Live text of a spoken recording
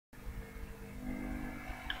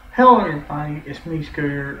Hello everybody, it's me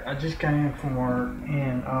Scooter. I just got in from work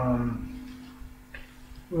and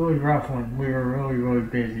really rough one. We were really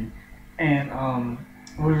busy. And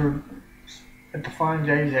we were at the fine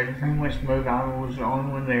days, everything went smooth. I was the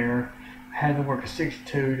only one there. I had to work a 6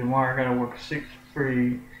 to 2, tomorrow I gotta work a 6 to 3.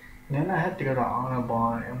 And then I had to go to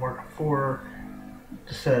Audubon and work a 4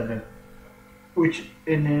 to 7.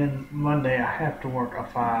 And then Monday I have to work a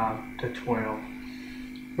 5 to 12.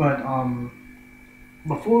 But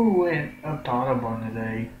before we went up to Audubon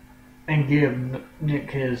today and give Nick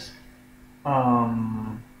his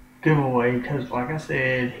giveaway, because like I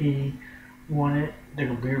said, he wanted the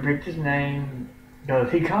computer picked his name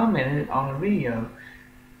because he commented on a video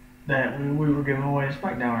that we were giving away a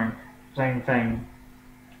SmackDown ring. Same thing.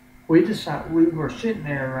 We were sitting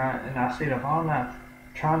there, right, and I said if I'm not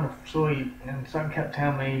trying to sleep, and something kept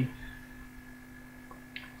telling me.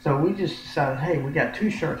 So we just decided, hey, we got two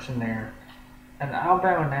shirts in there, an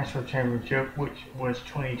Alabama National Championship, which was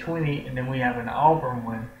 2020, and then we have an Auburn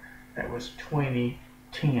one that was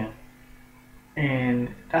 2010.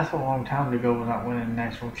 And that's a long time to go without winning a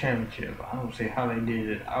national championship. I don't see how they did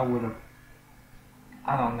it. I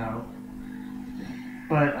don't know.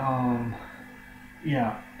 But,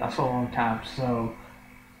 yeah, that's a long time. So,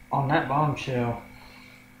 on that bombshell,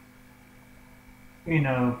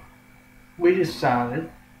 we decided,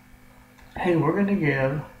 hey, we're going to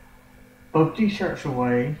give both these shirts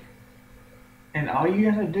away, and all you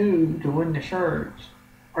gotta do to win the shirts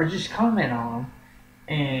or just comment on them,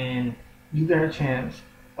 and you got a chance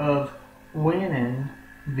of winning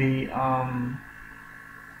the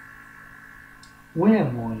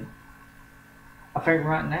win one. I think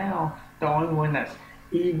right now the only one that's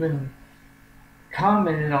even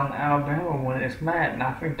commented on the Alabama one is Matt, and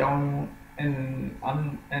I think the only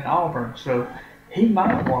one in Auburn. So he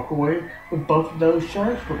might walk away with both of those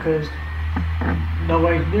shirts because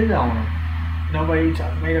nobody did on them. Nobody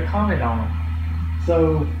made a comment on them.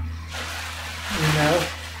 So,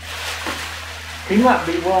 he might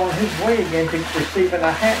be well on his way again to receiving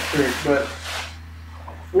a hat trick, but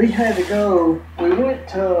we had to go. We went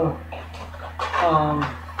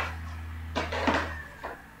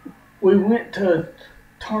to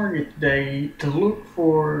Target today to look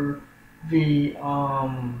for the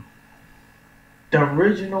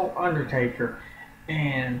original Undertaker,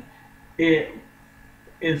 and it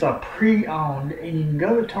is a pre-owned, and you can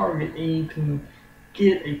go to Target and you can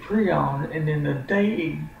get a pre-owned, and then the day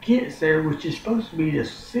it gets there, which is supposed to be the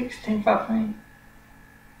 16th, I think,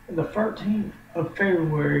 the 13th of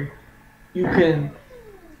February, you can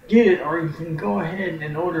get it, or you can go ahead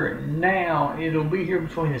and order it now. It'll be here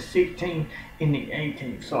between the 16th and the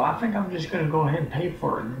 18th. So I think I'm just going to go ahead and pay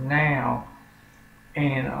for it now,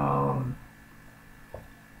 and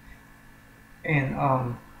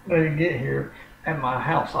let it get here at my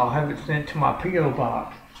house. I'll have it sent to my P.O.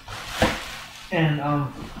 box. And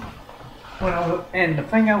and the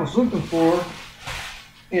thing I was looking for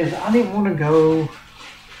is I didn't want to go,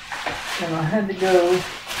 and I had to go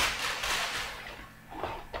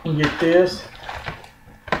and get this.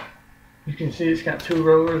 You can see it's got two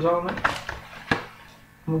rollers on it.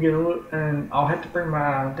 I'm gonna get a look, and I'll have to bring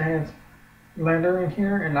my dad's leather in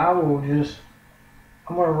here, and I'm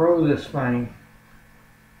gonna roll this thing.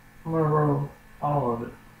 I'm gonna roll all of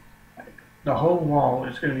it. The whole wall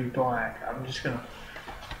is gonna be black. I'm just gonna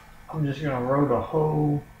roll the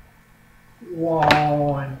whole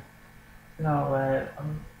wall and all that.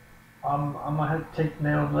 I'm gonna have to take the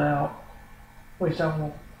nails out, which I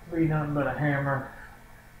won't be nothing but a hammer.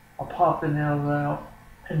 I'll pop the nails out,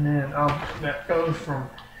 and then that goes from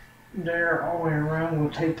there all the way around.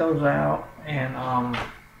 We'll take those out, and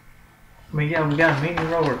we got a mini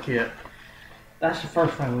roller kit. That's the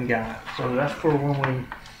first thing we got. So that's for when we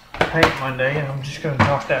paint Monday, and I'm just going to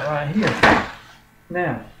drop that right here.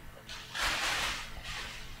 Now,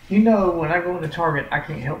 when I go into Target, I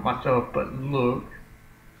can't help myself but look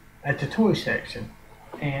at the toy section.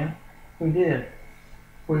 And we did.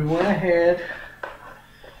 We went ahead,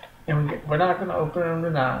 and we're not going to open them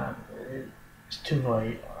tonight. It's too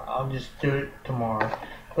late. I'll just do it tomorrow.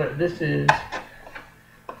 But this is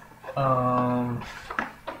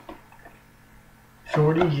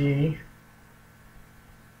Shorty G,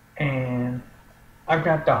 and I've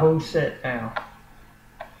got the whole set now.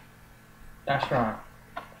 That's right,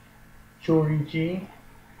 Shorty G,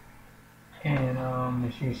 and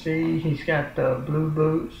as you see, he's got the blue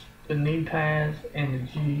boots, the knee pads, and the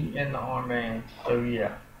G and the armbands. So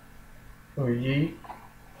yeah, Shorty G.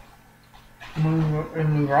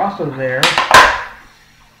 And we were also there.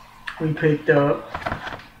 We picked up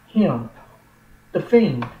him, the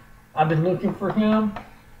Fiend. I've been looking for him,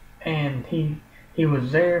 and he he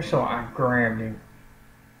was there, so I grabbed him,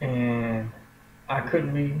 and I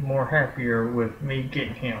couldn't be more happier with me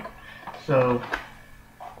getting him. So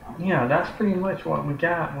yeah, that's pretty much what we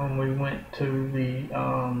got when we went to the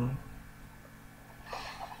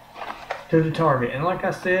Target. And like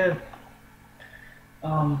I said,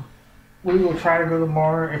 um, we will try to go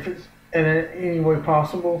tomorrow if it's in any way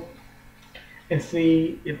possible and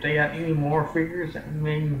see if they got any more figures that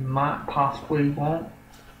we might possibly want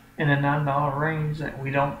in the $9 range that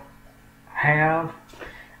we don't have.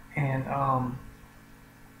 And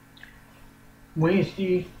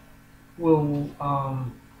Wednesday we'll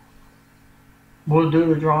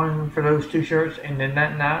do the drawing for those two shirts, and then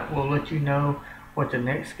that night we'll let you know what the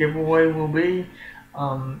next giveaway will be.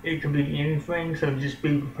 It could be anything, so just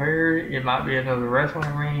be prepared. It might be another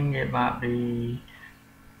wrestling ring. It might be...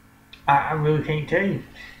 I really can't tell you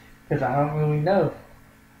because I don't really know.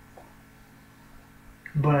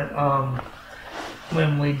 But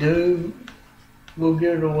when we do, we'll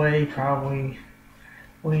give it away probably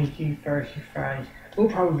Wednesday, Thursday, Friday. We'll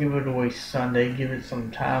probably give it away Sunday, give it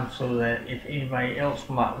some time so that if anybody else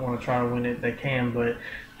might want to try to win it, they can. But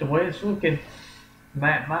the way it's looking,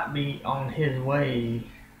 Matt might be on his way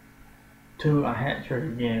to a hat trick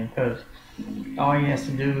again, because all he has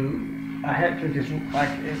to do, a hat trick is like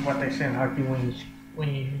what they say in hockey, when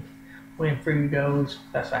you win 3 goals,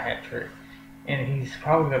 that's a hat trick. And he's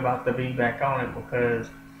probably about to be back on it, because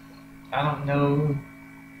I don't know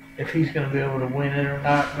if he's going to be able to win it or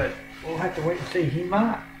not, but we'll have to wait and see. He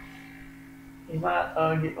might get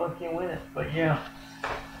lucky and win it. But yeah,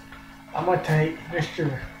 I'm going to take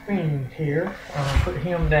Mr. Fiend here. I'm going to put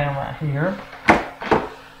him down right here.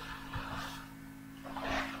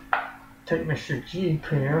 Take Mr. Jeep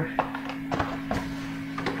here.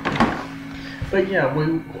 But yeah,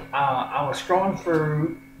 I was scrolling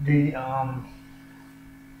through the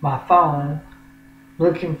my phone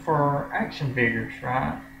looking for action figures,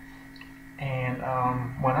 right? And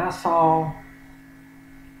when I saw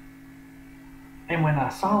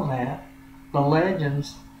that, the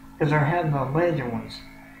Legends, because they're having the Legend ones,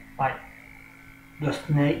 like the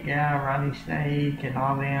Snake guy, Roddy Snake, and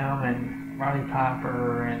all them, and Roddy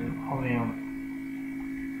Piper, and all them,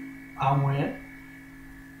 I went.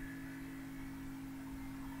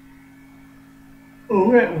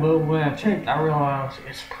 Well, when I checked, I realized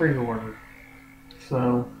it's pre-ordered.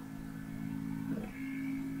 So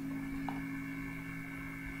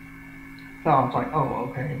I was like, oh,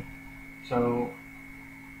 okay. So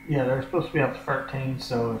yeah, they're supposed to be out the 13th.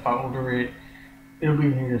 So if I order it, it'll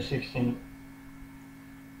be here the 16th.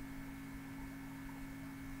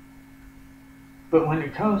 But when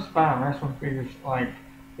it comes to buying wrestling figures, like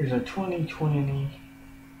there's a 2020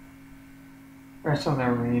 Wrestling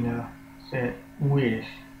Arena set Wish.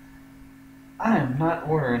 I am not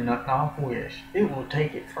ordering nothing off Wish. It will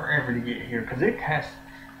take it forever to get here because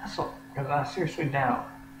because I seriously doubt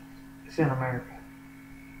it's in America.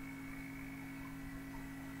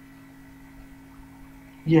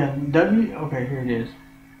 Yeah, okay, here it is.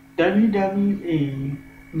 WWE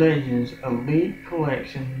Legends Elite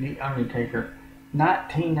Collection, The Undertaker,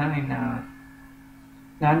 $19.99.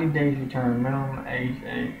 90 days return, minimum age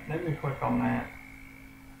 8. Let me click on that.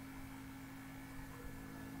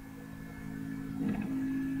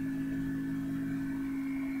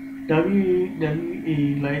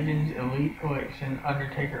 WWE Legends Elite Collection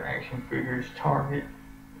Undertaker Action Figures, Target.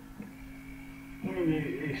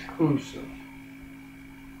 Exclusive.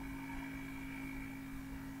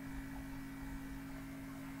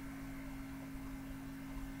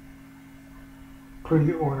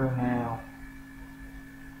 Pre-order now.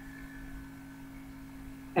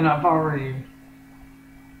 And I've already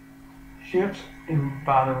shipped and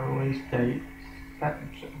by the release date.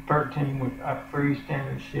 13 with a free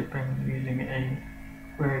standard shipping using a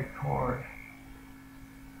credit card.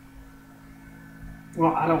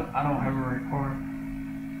 Well, I don't have a credit card.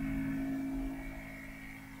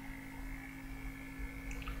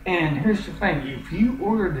 And here's the thing: if you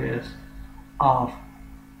order this off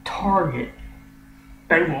Target,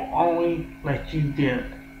 they will only let you get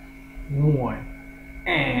one,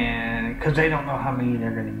 and because they don't know how many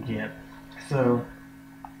they're gonna get. So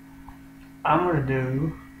I'm gonna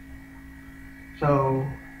do. So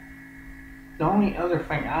the only other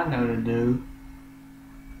thing I know to do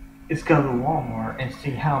is go to Walmart and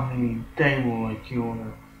see how many they will let you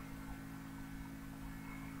order.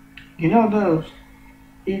 You know those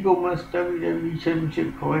Eagle Must WWE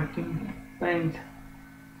Championship collecting things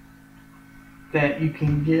that you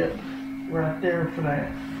can get right there for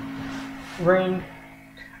that ring?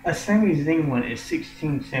 A Sami Zayn one is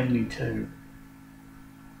 $16.72.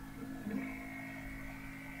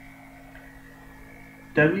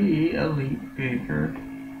 WE Elite figure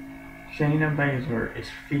Shayna Baszler is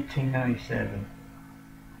 $15.97.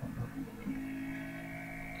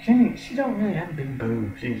 She don't really have big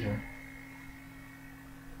boobs either.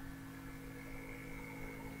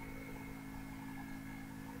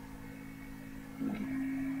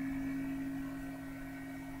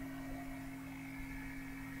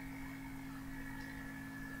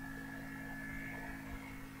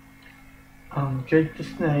 Jake the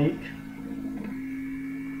Snake,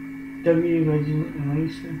 W Legend and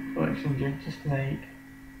Lisa Collection Jake the Snake,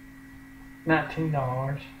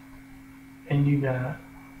 $19. And you got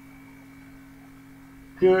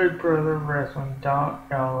Good Brother Wrestling Doc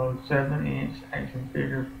Gallows 7-inch action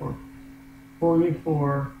figure for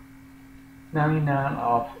 $44.99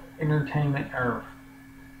 off Entertainment Earth.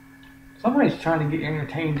 Somebody's trying to get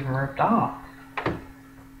entertained and ripped off.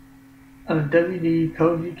 WD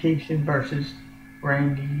Kofi Kingston versus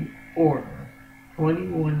Randy Orton,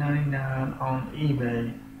 $21.99 on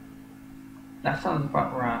eBay. That sounds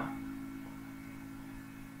about right.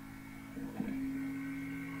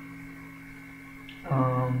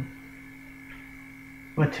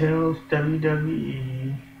 Mattel's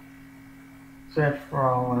WWE Seth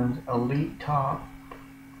Rollins Elite Top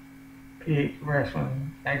Pick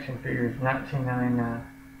Wrestling action figures, $19.99.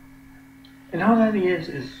 And all that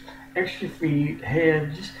is extra feet,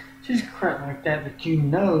 head, just crap like that that you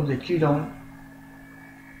know that you don't,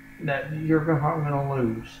 that you're probably gonna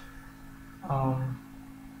lose.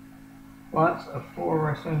 Lots of 4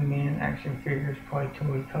 wrestling men action figures, play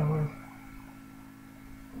toy color.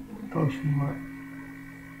 Postmark.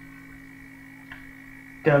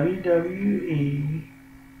 WWE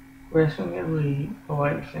Wrestling Elite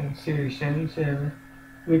Collection Series 77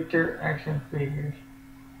 Victor action figures.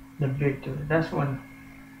 The Victor. That's one.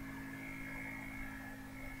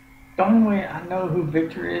 The only way I know who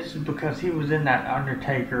Victor is because he was in that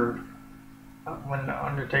Undertaker when the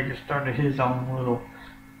Undertaker started his own little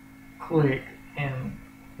clique, and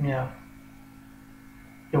yeah.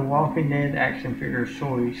 The Walking Dead action figure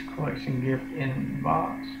choice collection gift in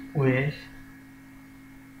box with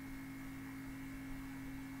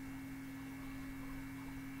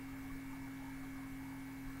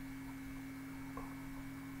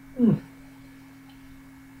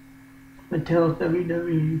Mattel's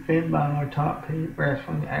WWE Finn Balor Top Pick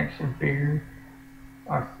Wrestling action figure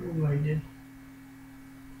articulated.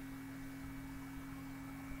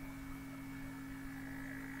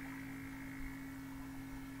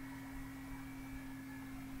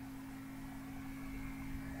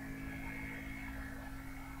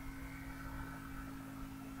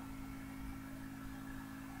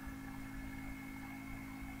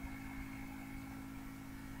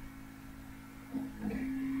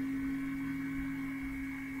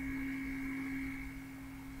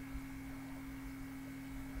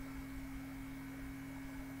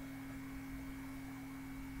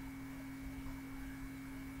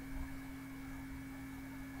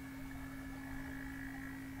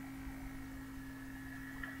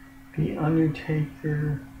 The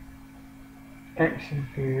Undertaker action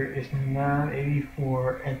figure is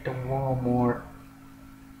 $9.84 at the Walmart.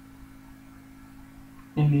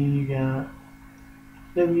 And then you got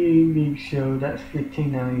WWE Big Show, that's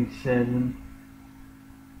 $15.97.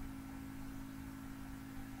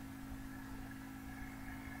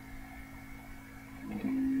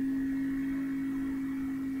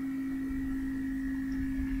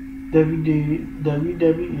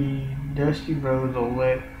 WWE Dusty Rhodes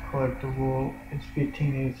Elect collectible, it's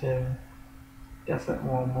 $15.87. That's at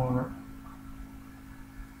Walmart.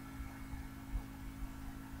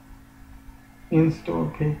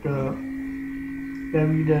 In-store pickup,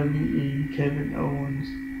 WWE Kevin Owens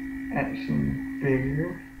action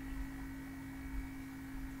figure.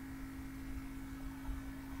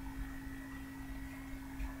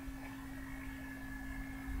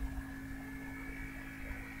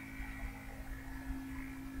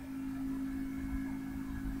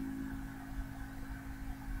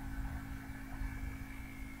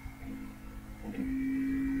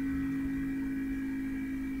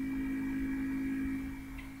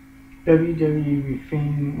 WWE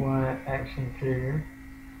Fiend White action figure.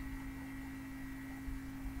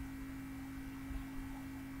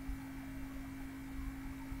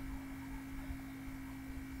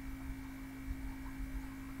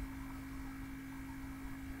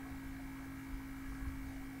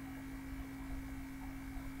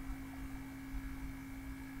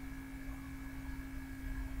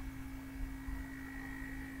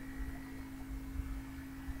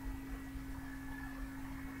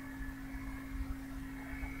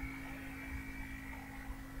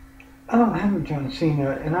 I don't have a John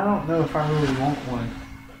Cena, and I don't know if I really want one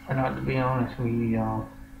or not, to be honest with you, y'all.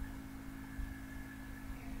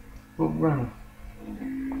 But we're gonna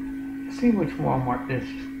see which Walmart this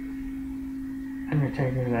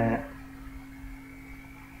Undertaker's at.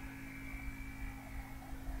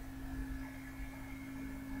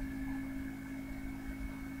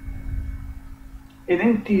 It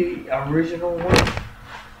ain't the original one.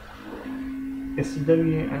 It's the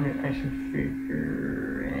W under action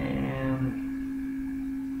figure, and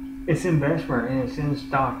it's in Best Buy, and it's in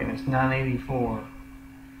stock, and it's $9.84.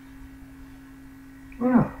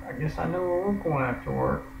 Well, I guess I know where we're going after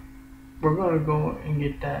work. We're gonna go and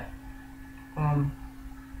get that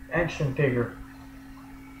action figure.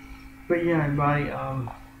 But yeah, everybody, I'm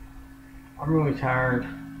really tired.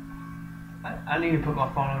 I need to put my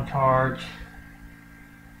phone on charge.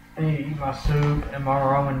 I need to eat my soup and my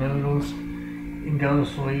ramen noodles and go to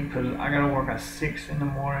sleep because I gotta work at 6 in the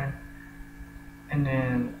morning, and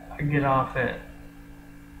then I get off at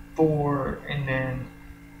 4, and then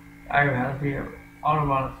I have to be at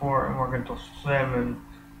Autobahn at 4 and work until 7,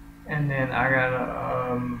 and then I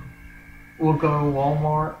gotta we'll go to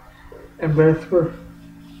Walmart and Best Buy.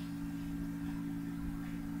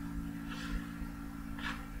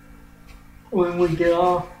 When we get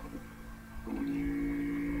off,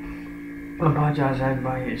 I apologize to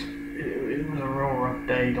everybody. It was a real rough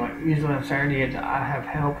day. Like usually on Saturdays, I have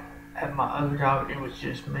help at my other job. It was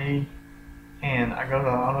just me, and I go to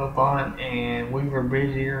Autobahn, and we were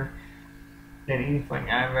busier than anything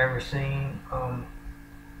I've ever seen.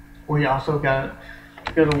 We also got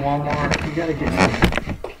to go to Walmart. We gotta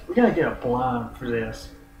get a blind for this.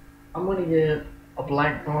 I'm gonna get a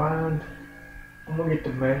black blind. I'm gonna get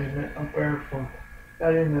the measurement up there from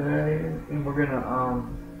that end to that end, and we're gonna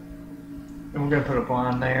put a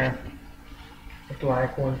blind there, a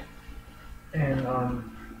black one, and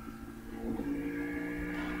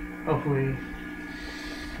hopefully,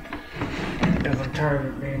 because I'm tired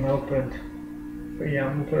of being opened. But yeah,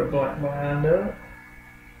 I'm gonna put a black blind up.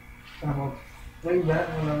 I'm gonna leave that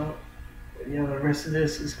one up. But yeah, the rest of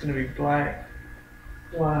this is gonna be black,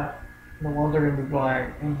 white. The ones are gonna be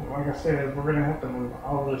black, and like I said, we're gonna have to move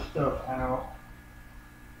all this stuff out.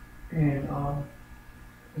 And I'm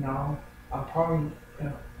probably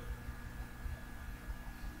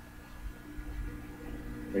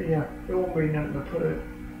but yeah, there won't be nothing to put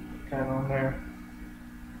that on there.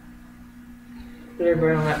 But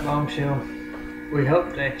everybody on that bombshell, we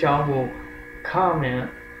hope that y'all will comment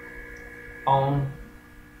on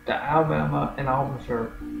the Alabama and Auburn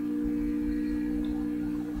shirt,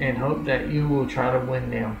 and hope that you will try to win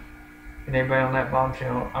them. And everybody on that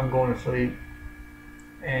bombshell, I'm going to sleep.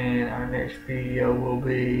 And our next video will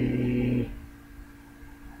be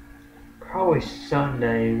probably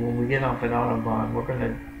Sunday when we get off at Autobahn. We're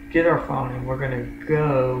gonna get our phone and we're gonna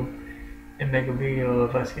go and make a video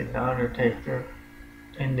of us getting the Undertaker,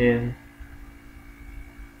 and then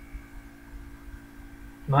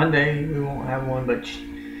Monday we won't have one, but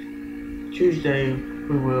Tuesday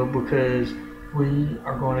we will, because we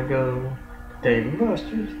are going to go to Dave &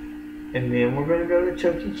 Buster's, and then we're going to go to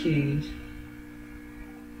Chuck E. Cheese,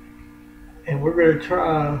 and we're going to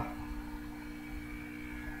try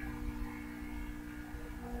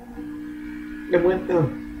to win the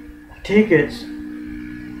tickets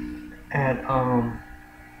at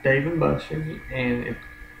Dave & Buster's. And if,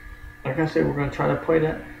 like I said, we're going to try to play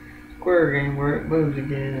that square game where it moves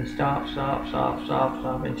again and stop,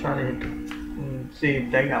 and try to hit and see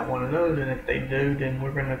if they got one of those. And if they do, then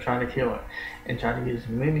we're going to try to kill it and try to get as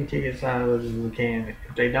many tickets out of those as we can.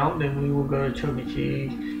 If they don't, then we will go to Chuck E.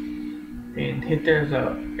 Cheese and hit theirs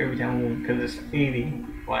up every time, because it's eating,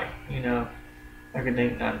 like a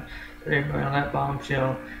date night. But everybody on that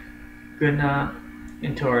bombshell, good night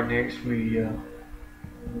until our next video.